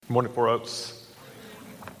Good morning, Four Oaks.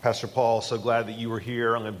 Pastor Paul, so glad that you were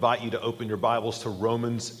here. I'm going to invite you to open your Bibles to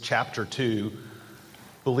Romans chapter 2.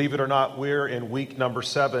 Believe it or not, we're in week number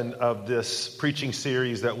 7 of this preaching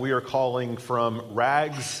series that we are calling From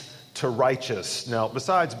Rags to Righteous. Now,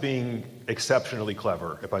 besides being exceptionally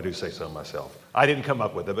clever, if I do say so myself, I didn't come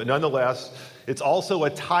up with it, but nonetheless, it's also a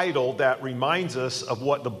title that reminds us of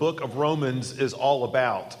what the book of Romans is all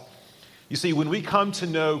about. You see, when we come to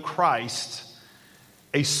know Christ,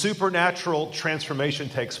 a supernatural transformation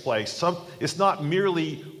takes place. It's not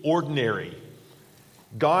merely ordinary.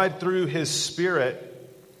 God, through His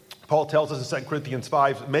Spirit, Paul tells us in 2 Corinthians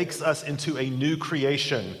 5, makes us into a new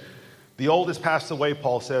creation. The old has passed away,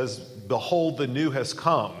 Paul says, behold, the new has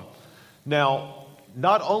come. Now,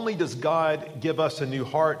 not only does God give us a new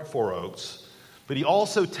heart, Four Oaks, but He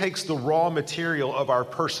also takes the raw material of our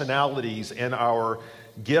personalities and our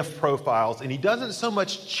gift profiles, and He doesn't so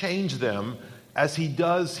much change them as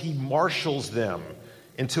He marshals them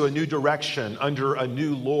into a new direction, under a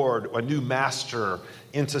new Lord, a new master,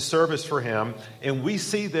 into service for Him. And we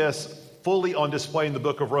see this fully on display in the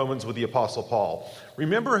book of Romans with the Apostle Paul.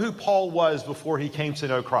 Remember who Paul was before he came to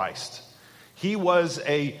know Christ. He was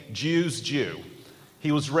a Jew's Jew.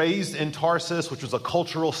 He was raised in Tarsus, which was a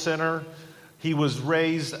cultural center. He was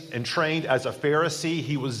raised and trained as a Pharisee.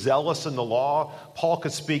 He was zealous in the law. Paul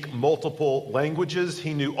could speak multiple languages.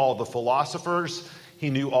 He knew all the philosophers.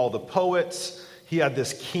 He knew all the poets. He had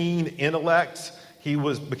this keen intellect. He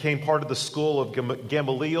became part of the school of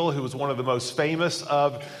Gamaliel, who was one of the most famous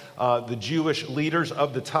of the Jewish leaders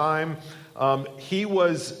of the time. He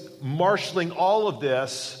was marshaling all of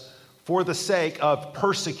this for the sake of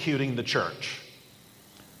persecuting the church.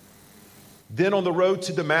 Then on the road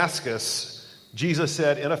to Damascus, Jesus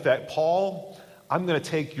said, in effect, Paul, I'm going to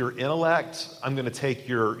take your intellect, I'm going to take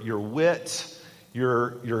your wit,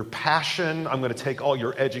 your passion, I'm going to take all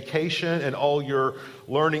your education and all your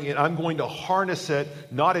learning, and I'm going to harness it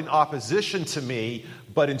not in opposition to me,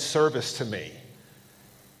 but in service to me.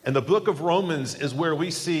 And the book of Romans is where we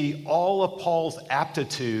see all of Paul's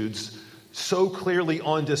aptitudes so clearly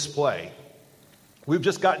on display. We've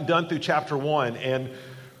just gotten done through chapter 1, and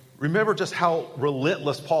remember just how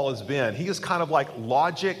relentless Paul has been. He is kind of like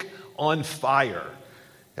logic on fire.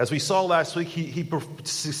 As we saw last week, he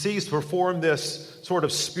proceeds to perform this sort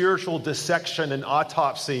of spiritual dissection and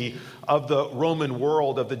autopsy of the Roman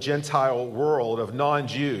world, of the Gentile world, of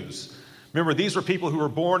non-Jews. Remember, these were people who were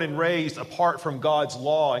born and raised apart from God's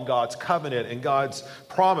law and God's covenant and God's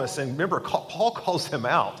promise. And remember, Paul calls them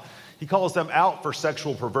out. He calls them out for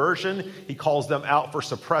sexual perversion. He calls them out for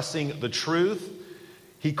suppressing the truth.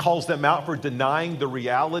 He calls them out for denying the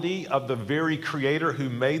reality of the very Creator who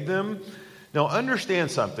made them. Now,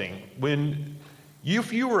 understand something.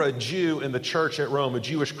 If you were a Jew in the church at Rome, a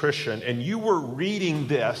Jewish Christian, and you were reading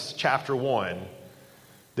this, chapter 1,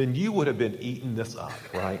 then you would have been eating this up,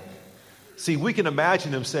 right? See, we can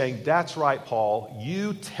imagine them saying, that's right, Paul,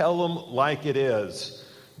 you tell them like it is.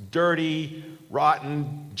 Dirty,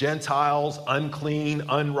 rotten, Gentiles, unclean,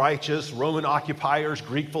 unrighteous, Roman occupiers,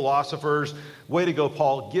 Greek philosophers. Way to go,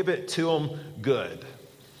 Paul. Give it to them good.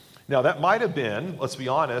 Now, that might have been, let's be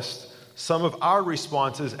honest, some of our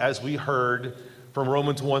responses as we heard from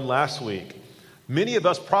Romans 1 last week. Many of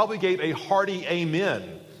us probably gave a hearty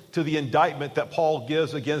amen to the indictment that Paul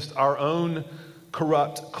gives against our own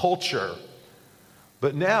corrupt culture.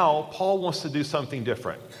 But now, Paul wants to do something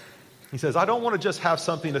different. He says, I don't want to just have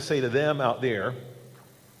something to say to them out there.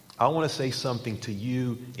 I want to say something to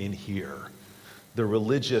you in here, the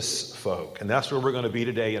religious folk. And that's where we're going to be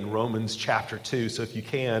today in Romans chapter 2. So if you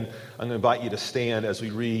can, I'm going to invite you to stand as we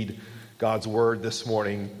read God's word this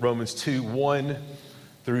morning. Romans 2, 1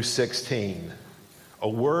 through 16. A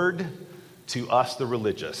word to us, the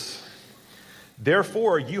religious.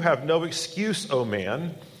 Therefore, you have no excuse, O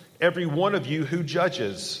man, every one of you who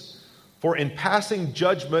judges. For in passing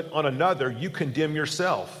judgment on another, you condemn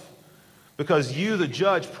yourself, because you, the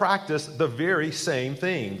judge, practice the very same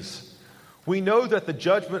things. We know that the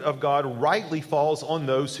judgment of God rightly falls on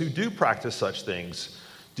those who do practice such things.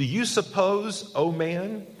 Do you suppose, O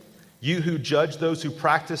man, you who judge those who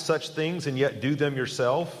practice such things and yet do them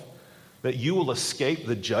yourself, that you will escape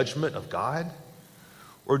the judgment of God?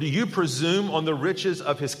 Or do you presume on the riches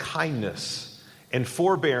of His kindness and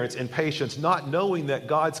forbearance and patience, not knowing that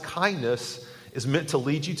God's kindness is meant to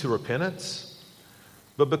lead you to repentance?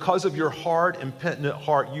 But because of your hard, impenitent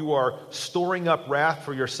heart, you are storing up wrath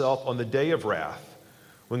for yourself on the day of wrath,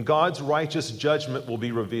 when God's righteous judgment will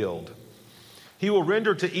be revealed. He will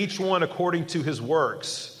render to each one according to his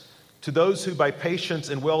works. To those who by patience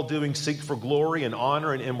and well-doing seek for glory and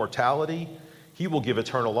honor and immortality, He will give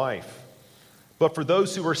eternal life. But for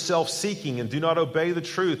those who are self-seeking and do not obey the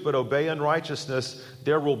truth, but obey unrighteousness,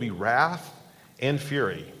 there will be wrath and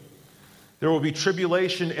fury. There will be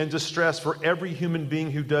tribulation and distress for every human being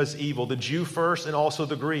who does evil, the Jew first and also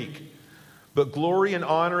the Greek. But glory and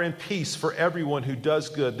honor and peace for everyone who does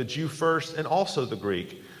good, the Jew first and also the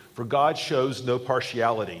Greek. For God shows no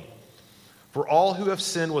partiality. For all who have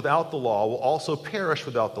sinned without the law will also perish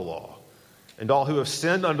without the law. And all who have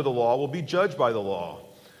sinned under the law will be judged by the law.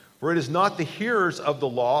 For it is not the hearers of the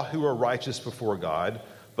law who are righteous before God,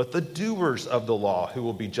 but the doers of the law who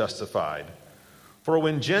will be justified. For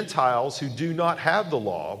when Gentiles who do not have the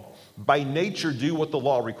law, by nature do what the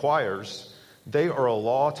law requires, they are a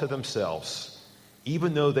law to themselves,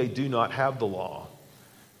 even though they do not have the law.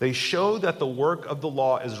 They show that the work of the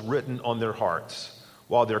law is written on their hearts,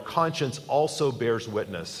 while their conscience also bears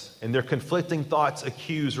witness, and their conflicting thoughts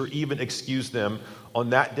accuse or even excuse them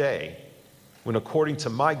on that day, when according to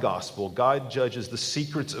my gospel, God judges the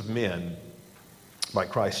secrets of men by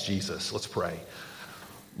Christ Jesus. Let's pray.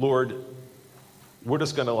 Lord, we're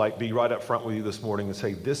just going to be right up front with you this morning and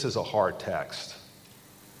say, this is a hard text.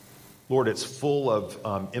 Lord, it's full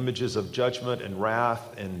of images of judgment and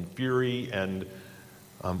wrath and fury, and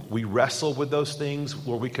we wrestle with those things.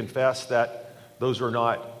 Lord, we confess that those are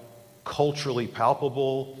not culturally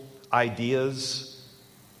palpable ideas.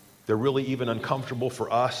 They're really even uncomfortable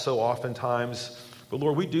for us so oftentimes. But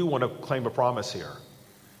Lord, we do want to claim a promise here.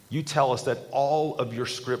 You tell us that all of your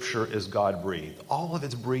scripture is God-breathed. All of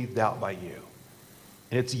it's breathed out by you.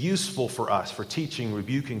 And it's useful for us for teaching,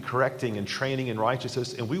 rebuking, correcting, and training in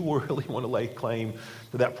righteousness. And we really want to lay claim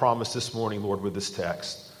to that promise this morning, Lord, with this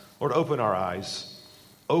text. Lord, open our eyes,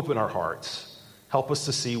 open our hearts. Help us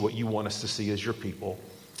to see what you want us to see as your people.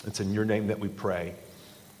 It's in your name that we pray.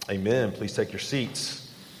 Amen. Please take your seats.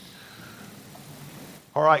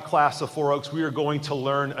 All right, class of Four Oaks, we are going to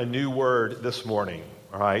learn a new word this morning.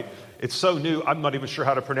 All right. It's so new, I'm not even sure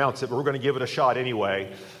how to pronounce it, but we're going to give it a shot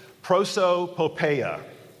anyway. Prosopopeia,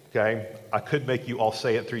 okay? I could make you all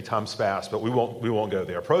say it 3 times fast, but we won't go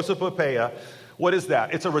there. Prosopopeia, what is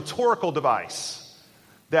that? It's a rhetorical device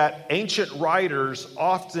that ancient writers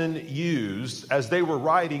often used as they were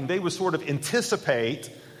writing. They would sort of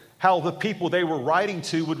anticipate how the people they were writing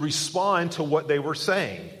to would respond to what they were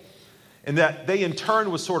saying. And that they in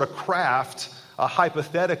turn would sort of craft a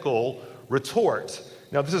hypothetical retort.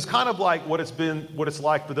 Now, this is kind of like what it's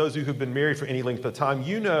like for those of you who've been married for any length of time.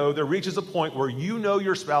 You know, there reaches a point where you know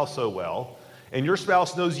your spouse so well, and your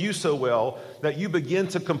spouse knows you so well, that you begin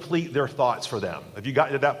to complete their thoughts for them. Have you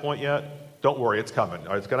gotten to that point yet? Don't worry, it's coming.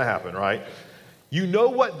 It's going to happen, right? You know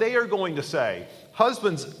what they are going to say.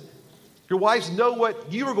 Husbands, your wives know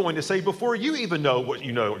what you are going to say before you even know what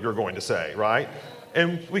you know you're going to say, right?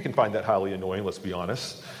 And we can find that highly annoying, let's be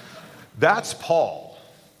honest. That's Paul.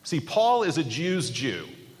 See, Paul is a Jew's Jew.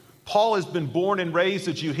 Paul has been born and raised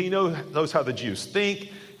a Jew. He knows how the Jews think.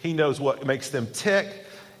 He knows what makes them tick.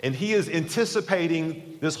 And he is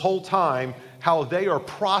anticipating this whole time how they are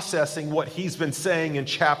processing what he's been saying in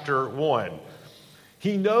chapter 1.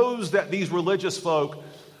 He knows that these religious folk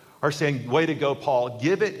are saying, way to go, Paul,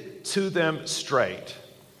 give it to them straight.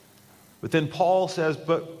 But then Paul says,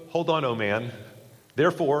 but hold on, oh man.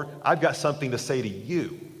 Therefore, I've got something to say to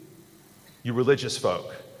you, you religious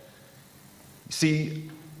folk. See,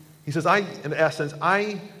 he says, in essence,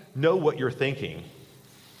 I know what you're thinking.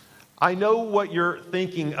 I know what you're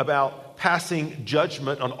thinking about passing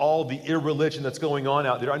judgment on all the irreligion that's going on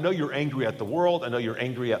out there. I know you're angry at the world. I know you're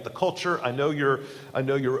angry at the culture. I know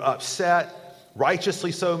you're upset,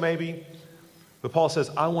 righteously so maybe. But Paul says,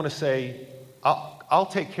 I want to say, I'll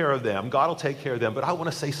take care of them. God will take care of them. But I want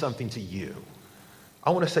to say something to you. I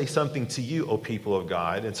want to say something to you, O people of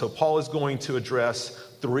God. And so Paul is going to address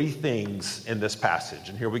 3 things in this passage.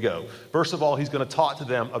 And here we go. First of all, he's going to talk to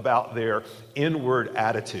them about their inward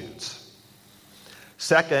attitudes.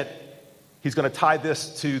 Second, he's going to tie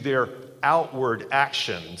this to their outward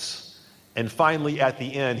actions. And finally, at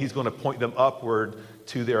the end, he's going to point them upward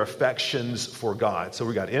to their affections for God. So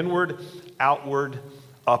we got inward, outward,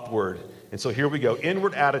 upward. And so here we go.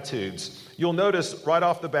 Inward attitudes. You'll notice right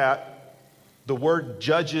off the bat, the word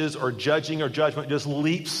judges or judging or judgment just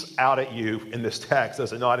leaps out at you in this text,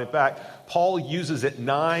 does it not? In fact, Paul uses it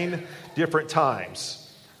 9 different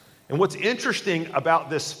times. And what's interesting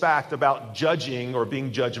about this fact about judging or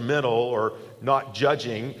being judgmental or not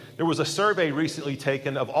judging, there was a survey recently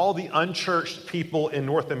taken of all the unchurched people in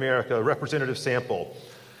North America, a representative sample.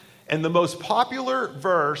 And the most popular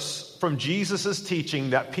verse from Jesus'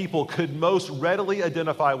 teaching that people could most readily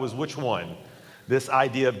identify was which one? This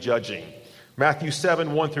idea of judging. Matthew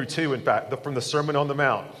 7, 1 through 2, in fact, from the Sermon on the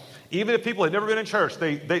Mount. Even if people had never been in church,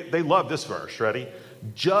 they love this verse. Ready?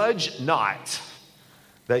 Judge not,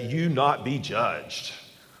 that you not be judged.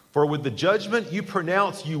 For with the judgment you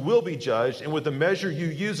pronounce, you will be judged, and with the measure you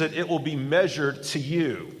use it, it will be measured to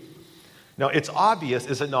you. Now, it's obvious,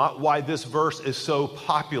 is it not, why this verse is so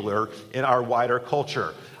popular in our wider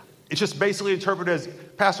culture. It's just basically interpreted as,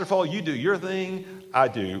 Pastor Paul, you do your thing, I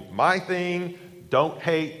do my thing. Don't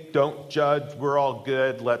hate, don't judge, we're all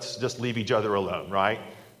good. Let's just leave each other alone, right?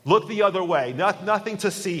 Look the other way, nothing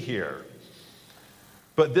to see here.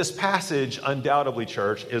 But this passage, undoubtedly,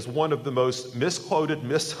 church, is one of the most misquoted,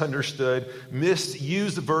 misunderstood,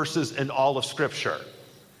 misused verses in all of Scripture.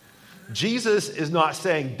 Jesus is not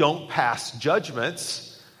saying don't pass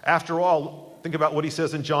judgments. After all, think about what he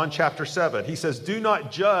says in John chapter 7. He says, do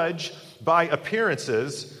not judge by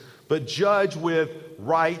appearances, but judge with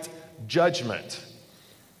right judgment.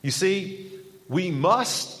 You see, we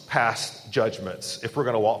must pass judgments if we're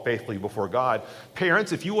going to walk faithfully before God.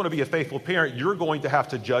 Parents, if you want to be a faithful parent, you're going to have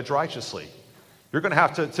to judge righteously. You're going to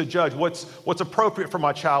have to judge what's appropriate for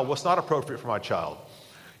my child, what's not appropriate for my child.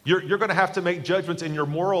 You're going to have to make judgments in your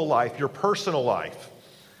moral life, your personal life.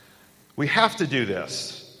 We have to do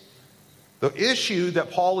this. The issue that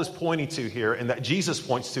Paul is pointing to here and that Jesus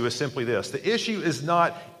points to is simply this. The issue is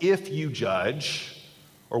not if you judge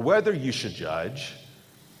or whether you should judge,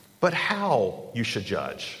 but how you should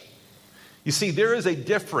judge. You see, there is a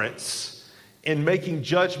difference in making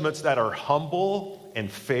judgments that are humble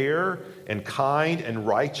and fair and kind and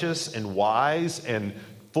righteous and wise and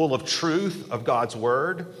full of truth of God's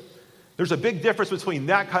word. There's a big difference between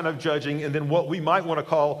that kind of judging and then what we might want to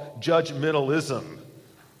call judgmentalism,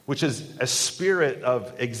 which is a spirit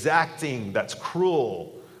of exacting that's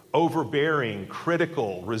cruel, overbearing,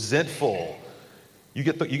 critical, resentful. You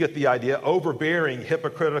get the idea. Overbearing,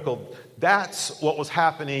 hypocritical. That's what was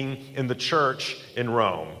happening in the church in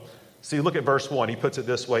Rome. See, look at verse 1. He puts it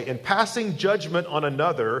this way. In passing judgment on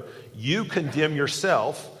another, you condemn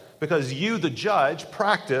yourself because you, the judge,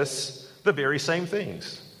 practice the very same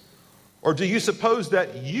things. Or do you suppose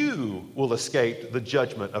that you will escape the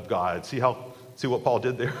judgment of God? See what Paul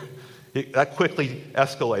did there? That quickly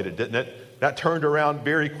escalated, didn't it? That turned around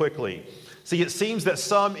very quickly. See, it seems that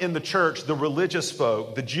some in the church, the religious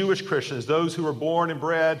folk, the Jewish Christians, those who were born and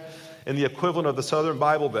bred in the equivalent of the Southern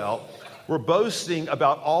Bible Belt, were boasting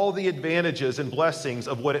about all the advantages and blessings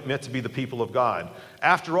of what it meant to be the people of God.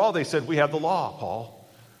 After all, they said, we have the law, Paul.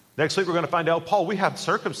 Next week, we're going to find out, Paul, we have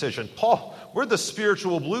circumcision. Paul, we're the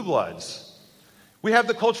spiritual blue bloods. We have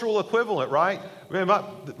the cultural equivalent, right? I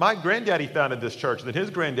mean, my granddaddy founded this church, then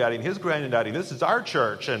his granddaddy and his granddaddy. This is our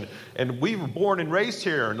church, and we were born and raised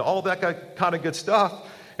here, and all that kind of good stuff.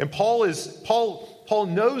 And Paul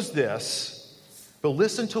knows this, but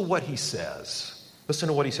listen to what he says. Listen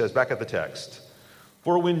to what he says back at the text.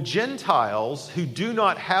 For when Gentiles who do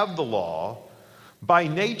not have the law, by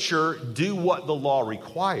nature do what the law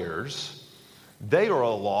requires, they are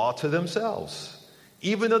a law to themselves,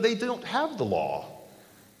 even though they don't have the law.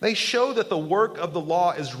 They show that the work of the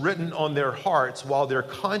law is written on their hearts, while their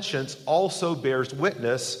conscience also bears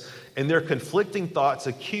witness, and their conflicting thoughts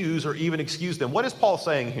accuse or even excuse them. What is Paul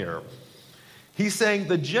saying here? He's saying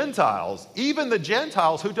the Gentiles, even the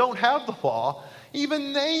Gentiles who don't have the law,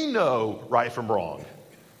 even they know right from wrong.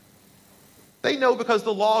 They know because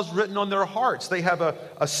the law is written on their hearts. They have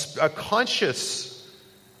a conscience,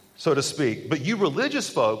 so to speak. But you religious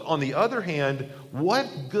folk, on the other hand, what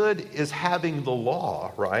good is having the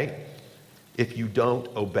law, right, if you don't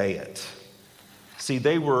obey it? See,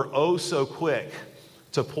 they were oh so quick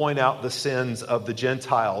to point out the sins of the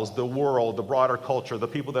Gentiles, the world, the broader culture, the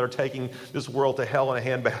people that are taking this world to hell in a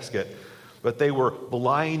handbasket. But they were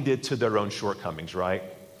blinded to their own shortcomings, right?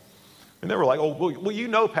 And they were like, oh, well, you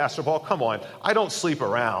know, Pastor Paul, come on. I don't sleep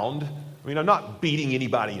around. I mean, I'm not beating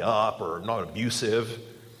anybody up or not abusive.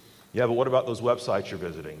 Yeah, but what about those websites you're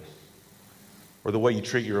visiting? Or the way you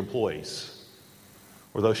treat your employees?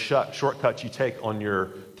 Or those shortcuts you take on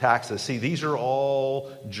your taxes? See, these are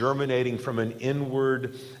all germinating from an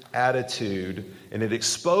inward attitude, and it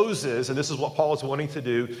exposes, and this is what Paul is wanting to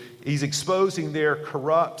do, he's exposing their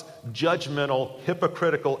corrupt, judgmental,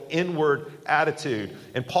 hypocritical, inward attitude.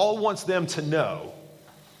 And Paul wants them to know,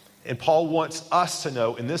 and Paul wants us to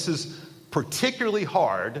know, and this is particularly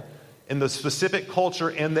hard in the specific culture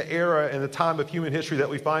and the era and the time of human history that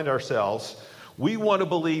we find ourselves. We want to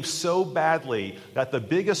believe so badly that the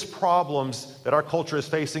biggest problems that our culture is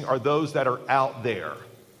facing are those that are out there.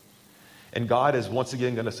 And God is once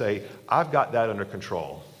again going to say, I've got that under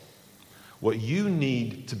control. What you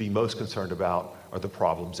need to be most concerned about are the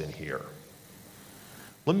problems in here.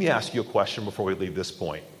 Let me ask you a question before we leave this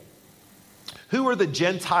point. Who are the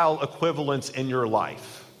Gentile equivalents in your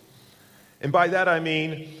life? And by that I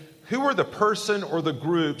mean, who are the person or the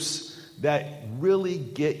groups that really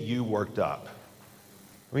get you worked up?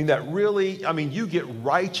 You get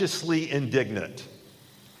righteously indignant.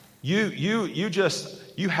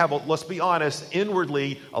 You have, let's be honest,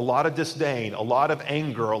 inwardly a lot of disdain, a lot of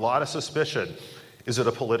anger, a lot of suspicion. Is it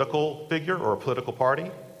a political figure or a political party?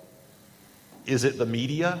 Is it the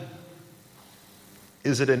media?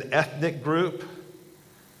 Is it an ethnic group?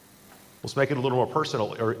 Let's make it a little more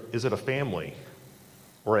personal. Or is it a family?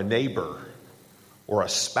 Or a neighbor? Or a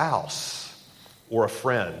spouse? Or a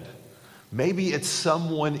friend? Maybe it's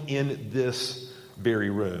someone in this very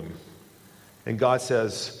room. And God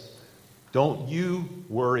says, don't you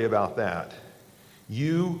worry about that.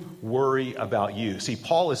 You worry about you. See,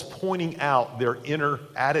 Paul is pointing out their inner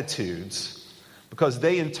attitudes because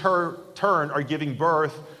they in turn are giving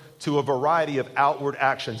birth to a variety of outward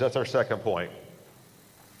actions. That's our second point.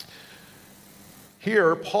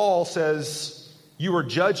 Here, Paul says, you are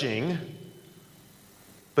judging.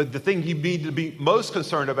 But the thing you need to be most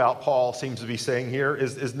concerned about, Paul seems to be saying here,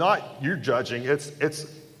 is not you judging. It's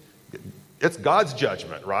God's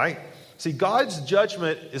judgment, right? See, God's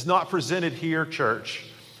judgment is not presented here, church,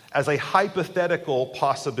 as a hypothetical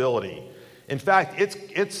possibility. In fact,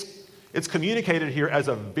 it's communicated here as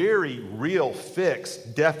a very real,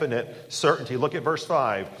 fixed, definite certainty. Look at verse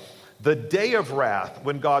 5. The day of wrath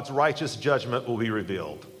when God's righteous judgment will be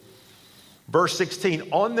revealed. Verse 16,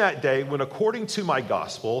 on that day when according to my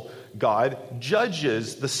gospel, God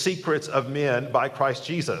judges the secrets of men by Christ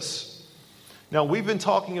Jesus. Now, we've been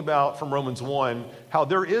talking about from Romans 1 how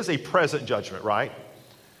there is a present judgment, right?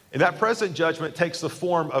 And that present judgment takes the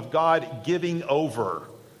form of God giving over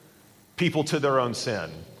people to their own sin.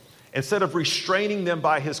 Instead of restraining them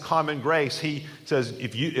by his common grace, he says,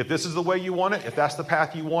 if this is the way you want it, if that's the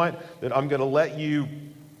path you want, then I'm going to let you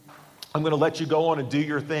go on and do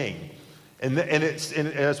your thing. And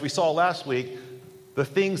as we saw last week, the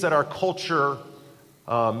things that our culture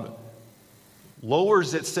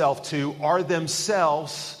lowers itself to are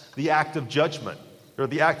themselves the act of judgment. They're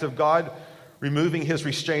the act of God removing his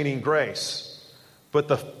restraining grace. But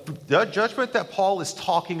the judgment that Paul is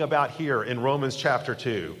talking about here in Romans chapter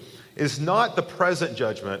 2 is not the present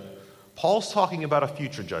judgment. Paul's talking about a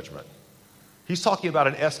future judgment. He's talking about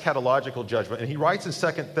an eschatological judgment. And he writes in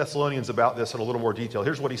 2 Thessalonians about this in a little more detail.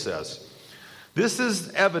 Here's what he says. This is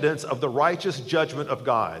evidence of the righteous judgment of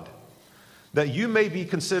God, that you may be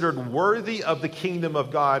considered worthy of the kingdom of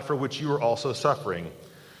God for which you are also suffering.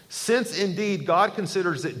 Since indeed God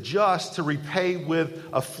considers it just to repay with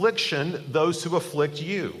affliction those who afflict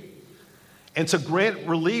you, and to grant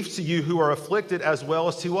relief to you who are afflicted as well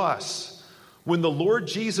as to us, when the Lord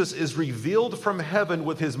Jesus is revealed from heaven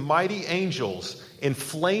with his mighty angels in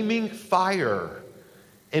flaming fire,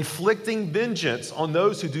 inflicting vengeance on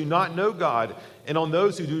those who do not know God and on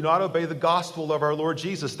those who do not obey the gospel of our Lord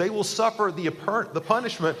Jesus. They will suffer the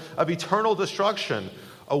punishment of eternal destruction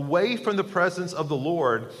away from the presence of the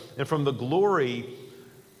Lord and from the glory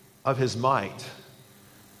of his might.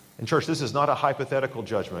 And church, this is not a hypothetical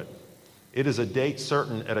judgment. It is a date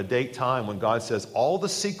certain at a date time when God says all the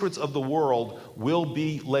secrets of the world will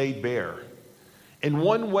be laid bare. In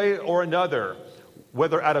one way or another,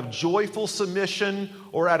 whether out of joyful submission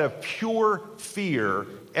or out of pure fear,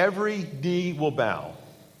 every knee will bow.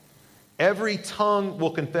 Every tongue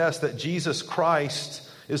will confess that Jesus Christ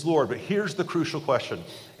is Lord. But here's the crucial question.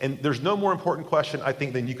 And there's no more important question, I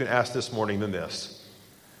think, than you can ask this morning than this.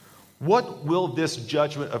 What will this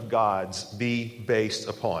judgment of God's be based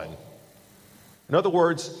upon? In other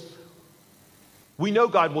words, we know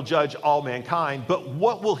God will judge all mankind, but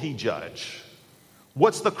what will he judge?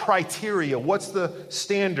 What's the criteria? What's the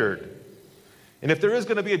standard? And if there is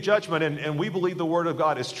going to be a judgment, and we believe the word of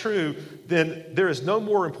God is true, then there is no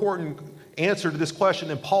more important answer to this question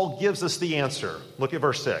than Paul gives us the answer. Look at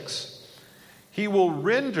verse 6. He will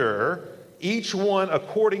render each one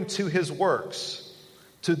according to his works.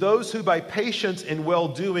 To those who by patience and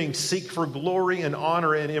well-doing seek for glory and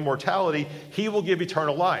honor and immortality, he will give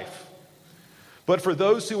eternal life. But for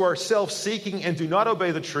those who are self-seeking and do not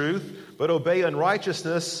obey the truth, but obey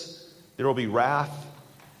unrighteousness, there will be wrath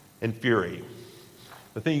and fury.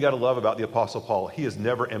 The thing you got to love about the Apostle Paul, he is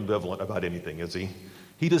never ambivalent about anything, is he?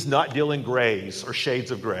 He does not deal in grays or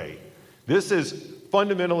shades of gray. This is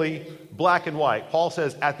fundamentally black and white. Paul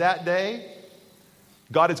says, at that day,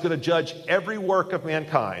 God is going to judge every work of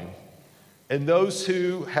mankind. And those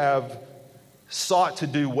who have sought to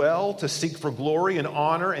do well, to seek for glory and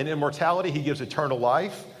honor and immortality, he gives eternal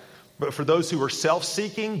life. But for those who are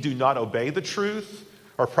self-seeking, do not obey the truth,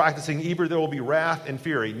 or practicing evil, there will be wrath and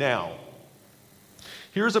fury. Now,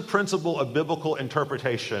 Here's a principle of biblical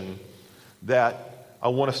interpretation that I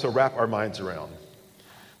want us to wrap our minds around.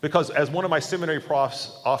 Because as one of my seminary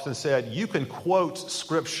profs often said, you can quote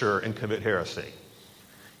Scripture and commit heresy.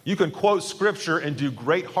 You can quote Scripture and do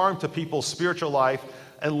great harm to people's spiritual life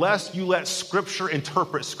unless you let Scripture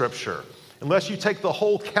interpret Scripture, unless you take the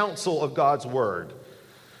whole counsel of God's Word.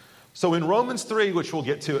 So in Romans 3, which we'll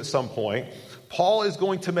get to at some point, Paul is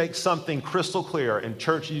going to make something crystal clear, and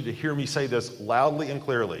church, you need to hear me say this loudly and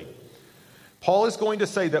clearly. Paul is going to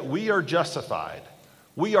say that we are justified.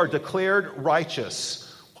 We are declared righteous.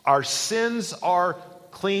 Our sins are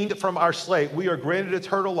cleaned from our slate. We are granted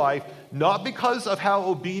eternal life, not because of how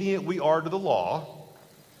obedient we are to the law,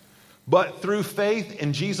 but through faith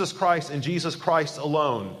in Jesus Christ and Jesus Christ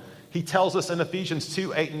alone. He tells us in Ephesians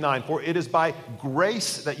 2, 8, and 9, for it is by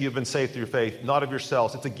grace that you've been saved through faith, not of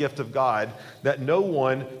yourselves. It's a gift of God, that no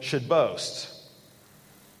one should boast.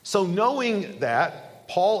 So knowing that,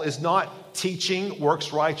 Paul is not teaching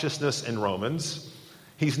works righteousness in Romans.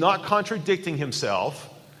 He's not contradicting himself.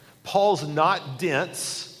 Paul's not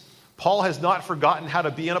dense. Paul has not forgotten how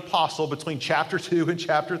to be an apostle between chapter 2 and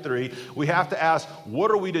chapter 3. We have to ask,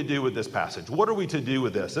 what are we to do with this passage? What are we to do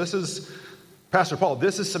with this? This is, Pastor Paul,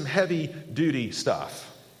 this is some heavy duty stuff.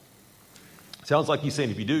 Sounds like he's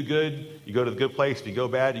saying if you do good, you go to the good place. If you go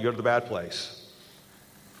bad, you go to the bad place.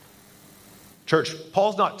 Church,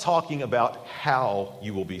 Paul's not talking about how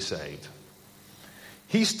you will be saved.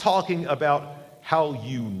 He's talking about how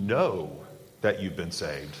you know that you've been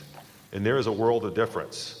saved. And there is a world of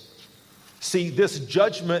difference. See, this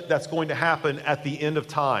judgment that's going to happen at the end of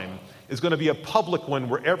time is going to be a public one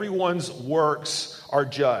where everyone's works are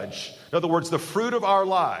judged. In other words, the fruit of our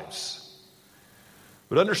lives.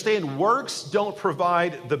 But understand, works don't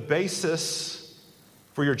provide the basis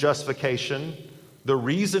for your justification, the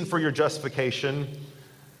reason for your justification.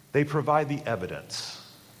 They provide the evidence.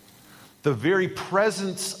 The very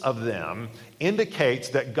presence of them indicates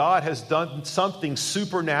that God has done something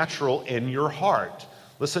supernatural in your heart.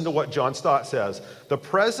 Listen to what John Stott says. The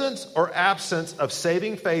presence or absence of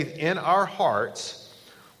saving faith in our hearts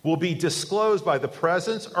will be disclosed by the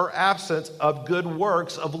presence or absence of good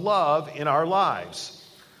works of love in our lives.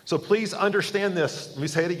 So please understand this. Let me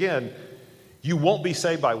say it again. You won't be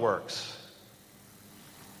saved by works,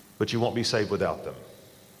 but you won't be saved without them.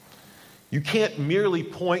 You can't merely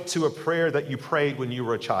point to a prayer that you prayed when you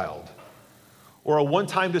were a child, or a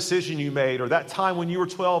one-time decision you made, or that time when you were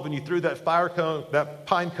 12 and you threw that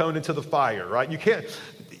pine cone into the fire, right? You can't,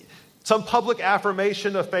 some public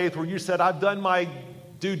affirmation of faith where you said, I've done my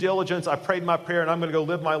due diligence, I prayed my prayer, and I'm going to go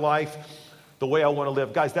live my life the way I want to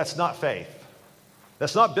live. Guys, that's not faith.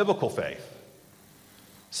 That's not biblical faith.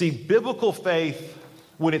 See, biblical faith,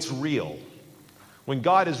 when it's real, when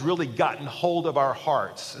God has really gotten hold of our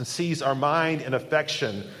hearts and sees our mind and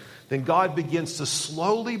affection, then God begins to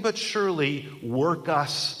slowly but surely work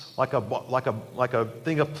us like a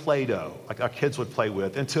thing of Play-Doh, like our kids would play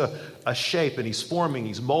with, into a shape. And He's forming,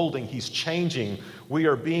 He's molding, He's changing. We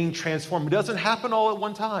are being transformed. It doesn't happen all at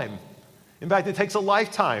one time. In fact, it takes a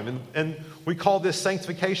lifetime, and we call this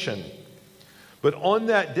sanctification. But on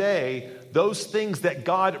that day, those things that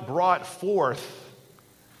God brought forth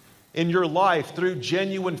in your life through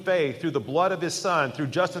genuine faith, through the blood of His Son, through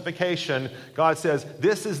justification, God says,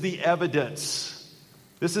 this is the evidence.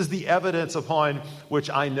 This is the evidence upon which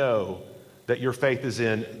I know that your faith is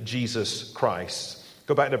in Jesus Christ.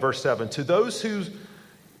 Go back to verse 7. To those who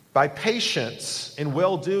by patience and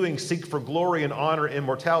well-doing seek for glory and honor and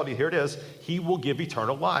immortality, here it is, He will give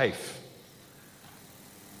eternal life.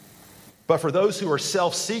 But for those who are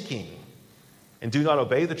self-seeking and do not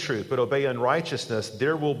obey the truth, but obey unrighteousness,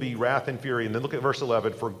 there will be wrath and fury. And then look at verse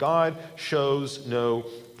 11. For God shows no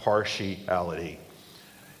partiality.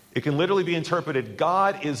 It can literally be interpreted,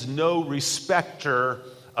 God is no respecter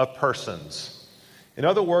of persons. In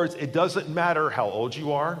other words, it doesn't matter how old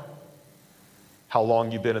you are, how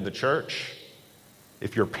long you've been in the church,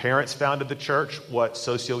 if your parents founded the church, what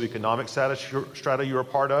socioeconomic strata you're a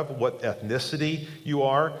part of, what ethnicity you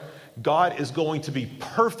are. God is going to be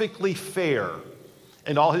perfectly fair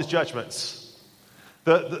in all His judgments.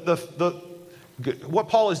 What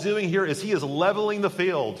Paul is doing here is he is leveling the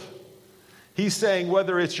field. He's saying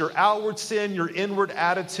whether it's your outward sin, your inward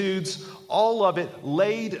attitudes, all of it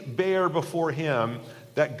laid bare before Him,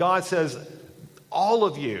 that God says, all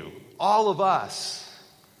of you, all of us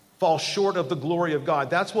fall short of the glory of God.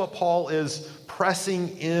 That's what Paul is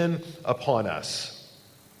pressing in upon us.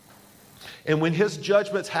 And when His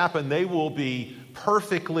judgments happen, they will be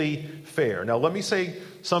perfectly fair. Now, let me say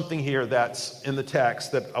something here that's in the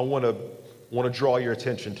text that I want to draw your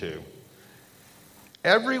attention to.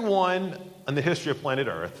 Everyone in the history of planet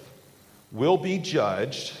Earth will be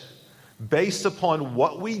judged based upon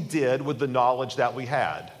what we did with the knowledge that we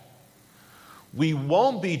had. We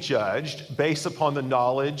won't be judged based upon the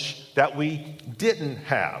knowledge that we didn't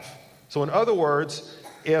have. So in other words,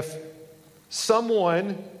 if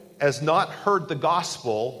someone has not heard the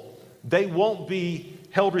gospel, they won't be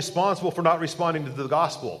held responsible for not responding to the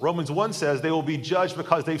gospel. Romans 1 says they will be judged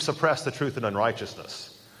because they've suppressed the truth in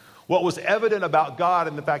unrighteousness. What was evident about God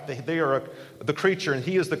and the fact that they are the creature and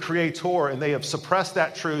he is the creator and they have suppressed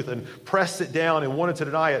that truth and pressed it down and wanted to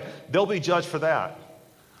deny it, they'll be judged for that.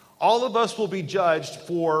 All of us will be judged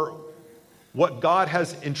for what God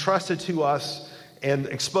has entrusted to us and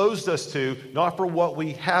exposed us to, not for what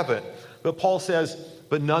we haven't. But Paul says,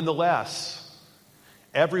 but nonetheless,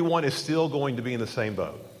 everyone is still going to be in the same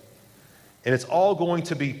boat. And it's all going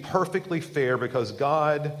to be perfectly fair because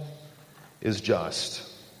God is just.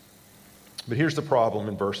 But here's the problem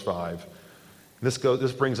in verse 5. This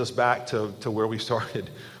brings us back to where we started.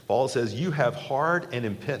 Paul says, you have hard and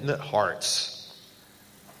impenitent hearts.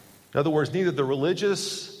 In other words, neither the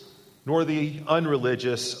religious nor the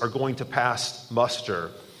unreligious are going to pass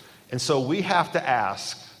muster. And so we have to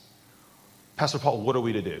ask, Pastor Paul, what are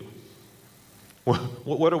we to do?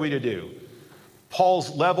 What are we to do? Paul's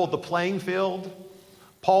leveled the playing field.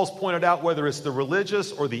 Paul's pointed out whether it's the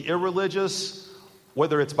religious or the irreligious,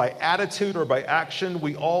 whether it's by attitude or by action,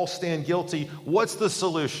 we all stand guilty. What's the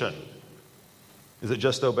solution? Is it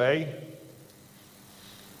just obey?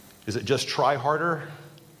 Is it just try harder?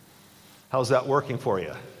 How's that working for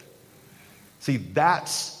you? See,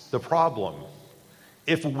 that's the problem.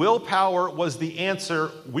 If willpower was the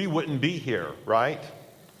answer, we wouldn't be here, right?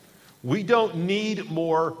 We don't need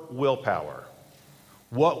more willpower.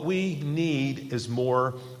 What we need is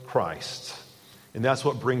more Christ. And that's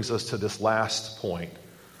what brings us to this last point.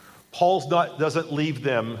 Paul doesn't leave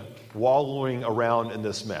them wallowing around in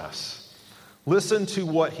this mess. Listen to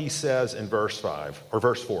what he says in verse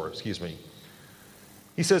 4.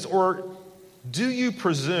 He says, or do you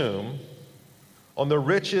presume on the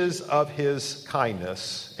riches of his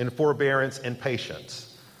kindness and forbearance and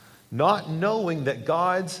patience, not knowing that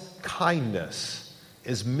God's kindness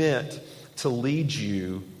is meant to lead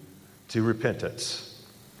you to repentance?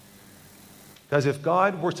 Guys, if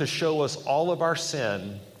God were to show us all of our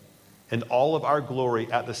sin and all of our glory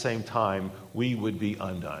at the same time, we would be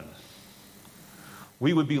undone.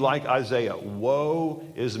 We would be like Isaiah, woe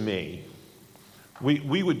is me.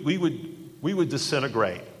 We would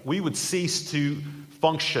disintegrate. We would cease to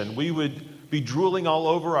function. We would be drooling all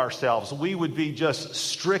over ourselves. We would be just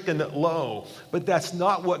stricken low. But that's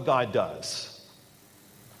not what God does.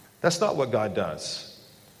 That's not what God does.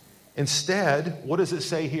 Instead, what does it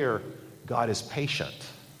say here? God is patient.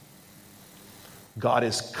 God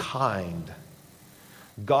is kind.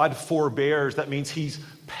 God forbears. That means he's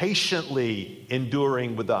patiently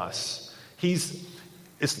enduring with us.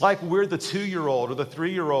 It's like we're the 2-year-old or the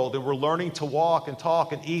 3-year-old and we're learning to walk and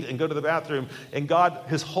talk and eat and go to the bathroom. And God,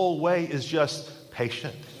 his whole way is just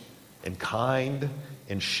patient and kind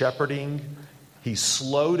and shepherding. He's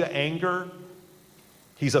slow to anger.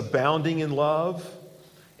 He's abounding in love.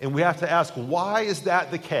 And we have to ask, why is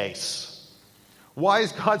that the case? Why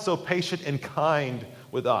is God so patient and kind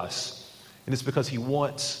with us? And it's because he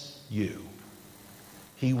wants you.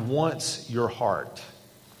 He wants your heart.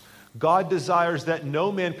 God desires that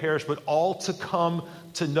no man perish, but all to come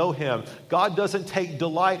to know him. God doesn't take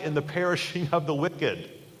delight in the perishing of the wicked.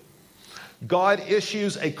 God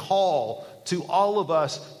issues a call to all of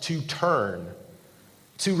us to turn,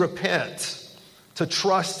 to repent, to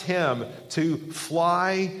trust him, to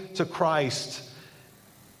fly to Christ.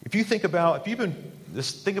 Think about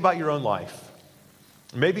your own life.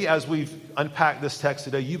 Maybe as we've unpacked this text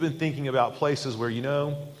today, you've been thinking about places where,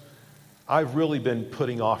 I've really been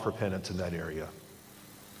putting off repentance in that area.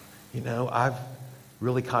 I've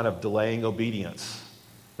really kind of delaying obedience.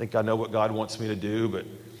 I think I know what God wants me to do, but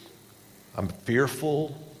I'm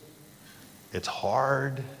fearful. It's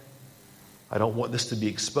hard. I don't want this to be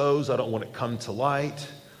exposed. I don't want it to come to light.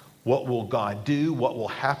 What will God do? What will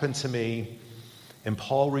happen to me? And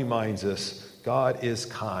Paul reminds us, God is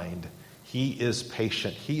kind. He is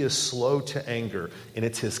patient. He is slow to anger. And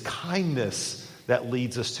it's his kindness that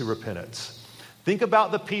leads us to repentance. Think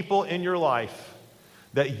about the people in your life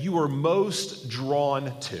that you are most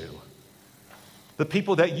drawn to. The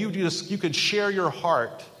people that you can share your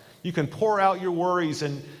heart. You can pour out your worries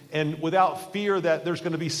and without fear that there's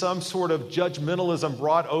going to be some sort of judgmentalism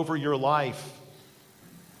brought over your life.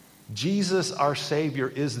 Jesus, our Savior,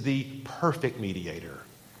 is the perfect mediator.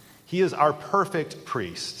 He is our perfect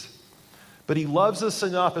priest. But he loves us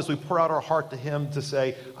enough as we pour out our heart to him to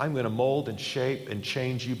say, I'm going to mold and shape and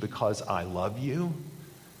change you because I love you.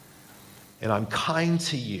 And I'm kind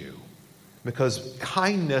to you. Because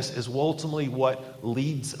kindness is ultimately what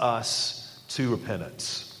leads us to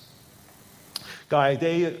repentance. Guy,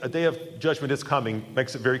 a day of judgment is coming,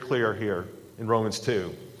 makes it very clear here in Romans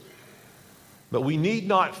 2. But we need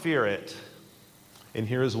not fear it, and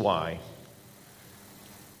here is why.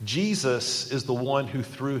 Jesus is the one who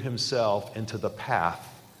threw himself into the path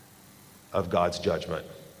of God's judgment.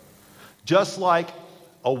 Just like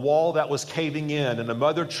a wall that was caving in and a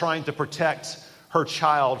mother trying to protect her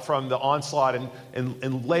child from the onslaught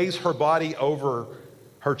and lays her body over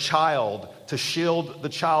her child to shield the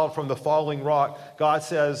child from the falling rock, God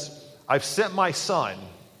says, I've sent my son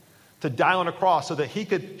to die on a cross so that he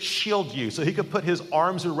could shield you, so he could put his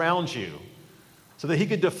arms around you, so that he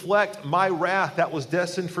could deflect my wrath that was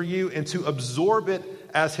destined for you and to absorb it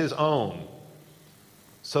as his own,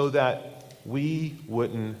 so that we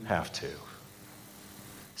wouldn't have to.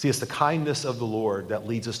 See, it's the kindness of the Lord that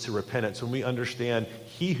leads us to repentance when we understand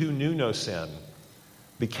he who knew no sin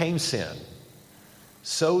became sin,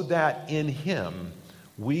 so that in him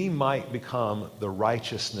we might become the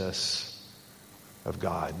righteousness of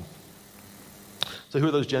God. So who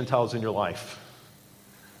are those Gentiles in your life?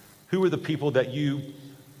 Who are the people that you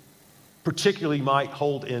particularly might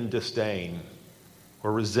hold in disdain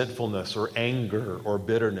or resentfulness or anger or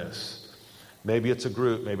bitterness? Maybe it's a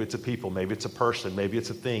group, maybe it's a people, maybe it's a person, maybe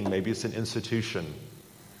it's a thing, maybe it's an institution.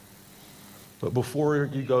 But before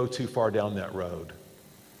you go too far down that road,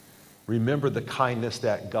 remember the kindness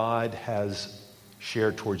that God has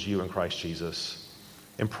shared towards you in Christ Jesus,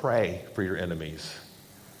 and pray for your enemies.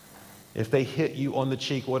 If they hit you on the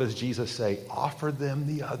cheek, what does Jesus say? Offer them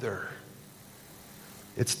the other.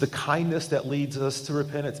 It's the kindness that leads us to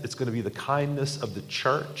repentance. It's going to be the kindness of the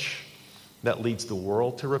church that leads the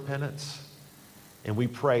world to repentance. And we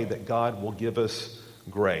pray that God will give us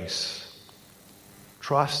grace.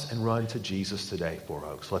 Trust and run to Jesus today,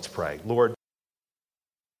 folks. Let's pray. Lord,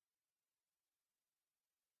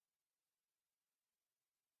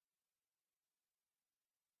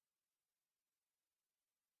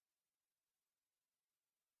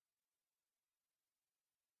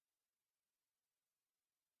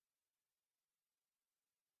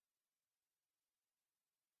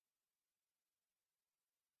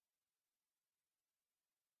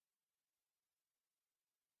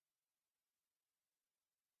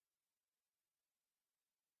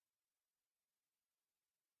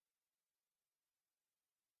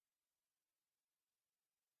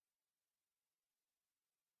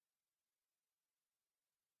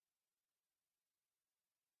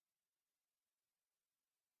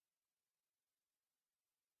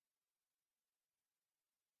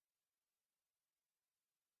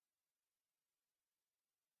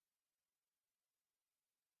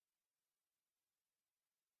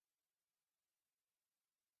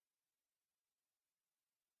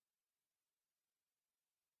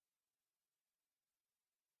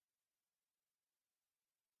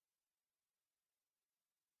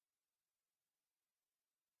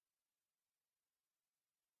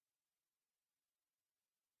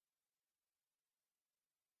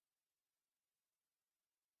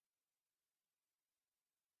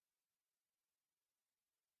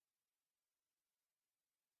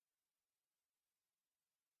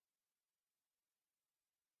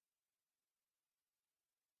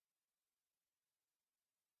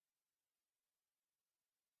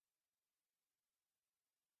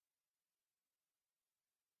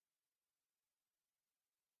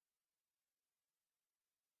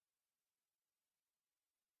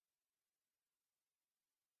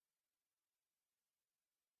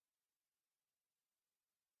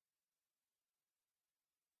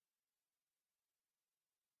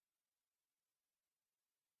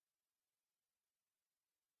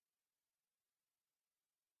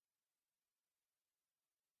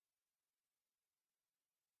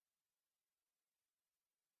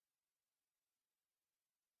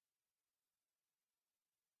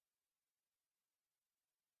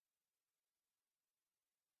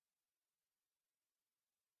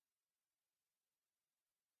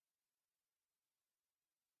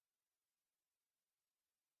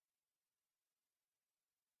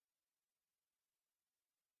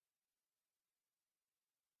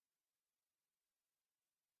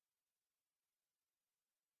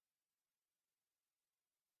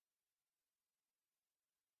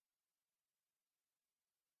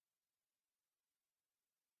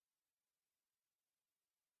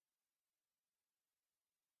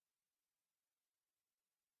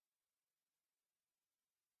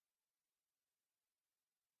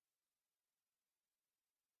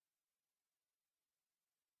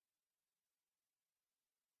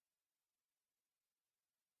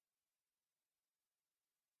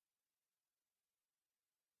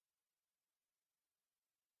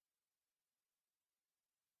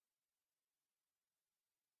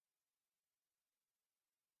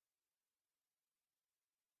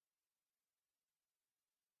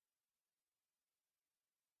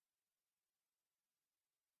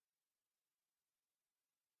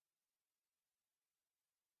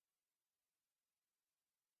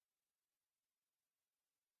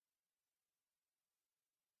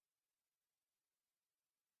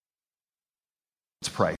 Let's pray.